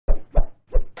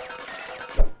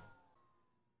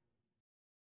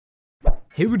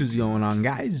Hey, what is going on,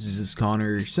 guys? This is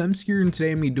Connor Semscure, and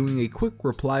today I'm doing a quick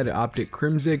reply to OpTic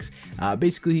Crimsix.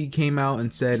 Basically, he came out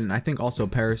and said, and I think also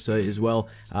Parasite as well,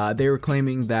 they were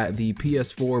claiming that the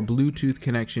PS4 Bluetooth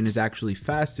connection is actually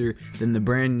faster than the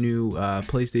brand new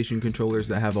PlayStation controllers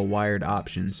that have a wired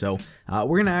option. So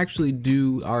we're going to actually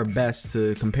do our best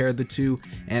to compare the two,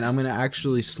 and I'm going to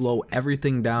actually slow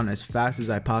everything down as fast as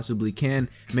I possibly can,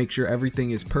 make sure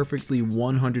everything is perfectly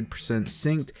 100%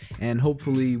 synced, and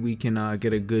hopefully we can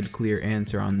get a good clear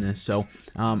answer on this. So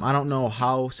I don't know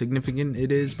how significant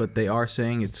it is, but they are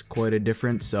saying it's quite a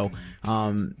difference. So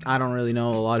I don't really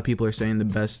know. A lot of people are saying the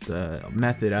best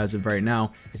method as of right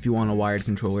now, if you want a wired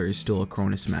controller, is still a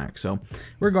Cronus Max. So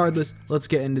regardless, let's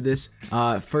get into this.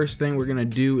 First thing we're gonna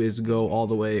do is go all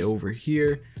the way over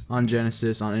here on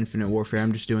Genesis on Infinite Warfare.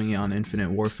 I'm just doing it on Infinite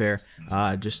Warfare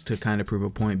just to kind of prove a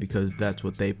point because that's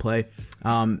what they play.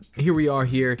 Here we are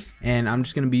here, and I'm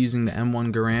just going to be using the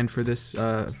M1 Garand for this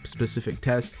specific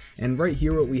test. And right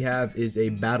here what we have is a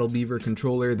Battle Beaver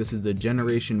controller. This is the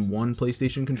Generation 1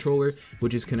 PlayStation controller,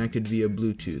 which is connected via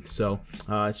Bluetooth. So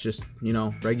it's just, you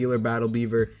know, regular Battle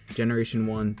Beaver, Generation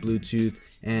 1, Bluetooth.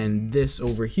 And this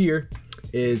over here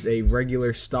is a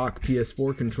regular stock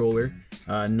PS4 controller,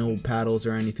 no paddles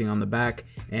or anything on the back,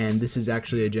 and this is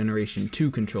actually a Generation 2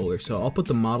 controller. So I'll put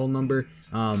the model number,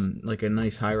 like a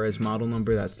nice high-res model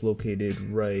number that's located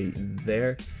right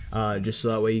there, just so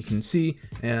that way you can see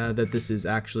that this is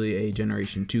actually a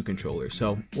Generation 2 controller.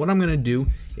 So what I'm going to do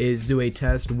is do a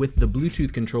test with the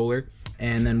Bluetooth controller,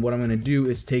 and then what I'm going to do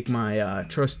is take my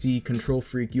trusty Control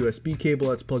Freak USB cable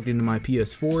that's plugged into my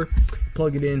PS4,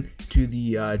 plug it in to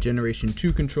the Generation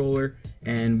 2 controller,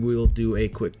 and we'll do a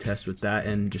quick test with that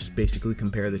and just basically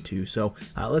compare the two. So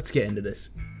let's get into this.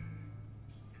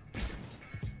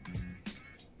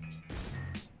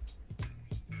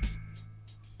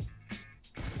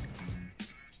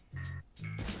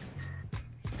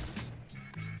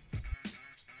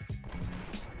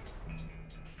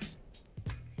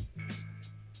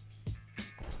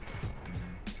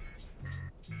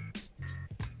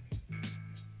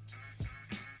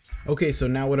 Okay, so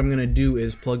now what I'm going to do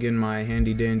is plug in my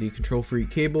handy dandy Control Freak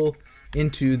cable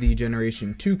into the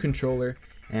Generation 2 controller,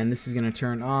 and this is going to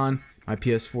turn on. My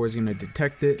PS4 is going to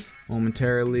detect it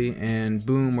momentarily, and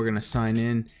boom, we're going to sign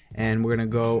in, and we're going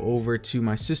to go over to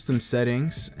my system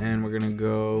settings, and we're going to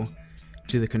go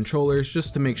to the controllers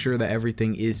just to make sure that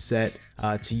everything is set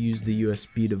to use the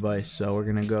USB device. So we're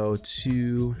going to go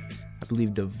to, I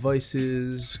believe,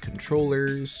 devices,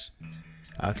 controllers,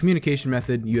 communication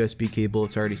method, USB cable.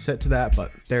 It's already set to that, but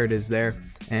there it is there,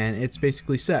 and it's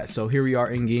basically set. So here we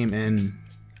are in game, and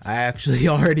I actually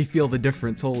already feel the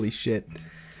difference. Holy shit.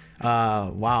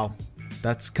 Wow,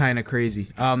 that's kind of crazy.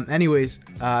 Anyways,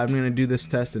 I'm gonna do this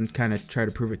test and kind of try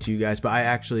to prove it to you guys, but I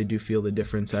actually do feel the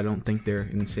difference. I don't think they're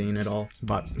insane at all,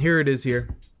 but here it is here.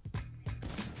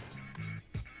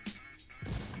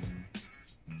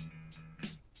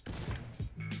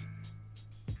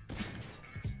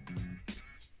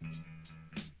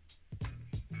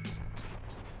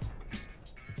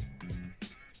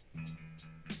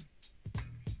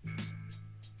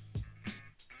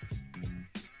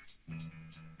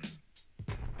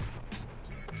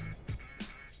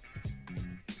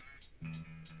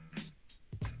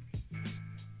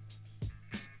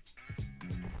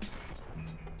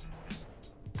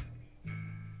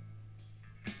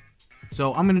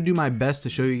 So I'm going to do my best to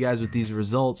show you guys with these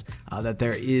results that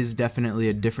there is definitely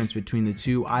a difference between the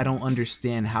two. I don't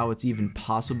understand how it's even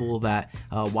possible that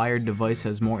a wired device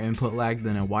has more input lag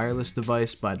than a wireless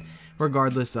device, but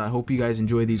regardless, I hope you guys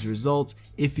enjoy these results.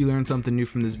 If you learned something new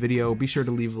from this video, be sure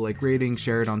to leave a like rating,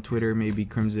 share it on Twitter, maybe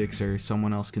Crimsix or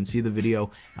someone else can see the video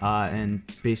and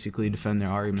basically defend their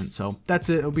argument. So that's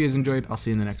it. Hope you guys enjoyed. I'll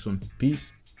see you in the next one.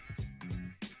 Peace.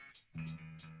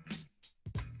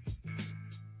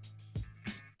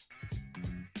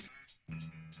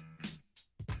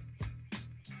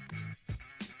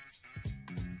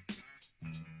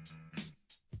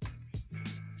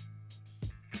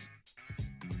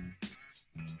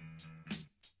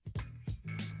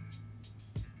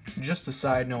 Just a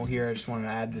side note here, I just wanted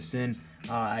to add this in.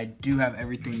 I do have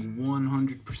everything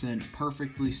 100%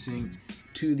 perfectly synced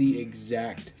to the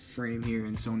exact frame here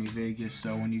in Sony Vegas.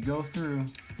 So when you go through,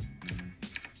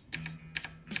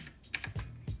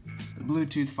 the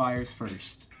Bluetooth fires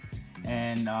first,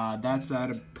 and that's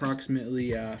at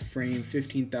approximately frame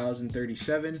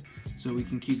 15,037. So we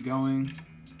can keep going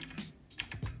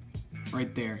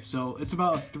right there. So it's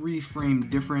about a 3-frame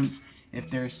difference. If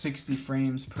there's 60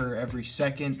 frames per every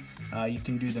second, you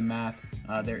can do the math.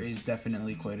 There is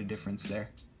definitely quite a difference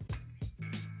there.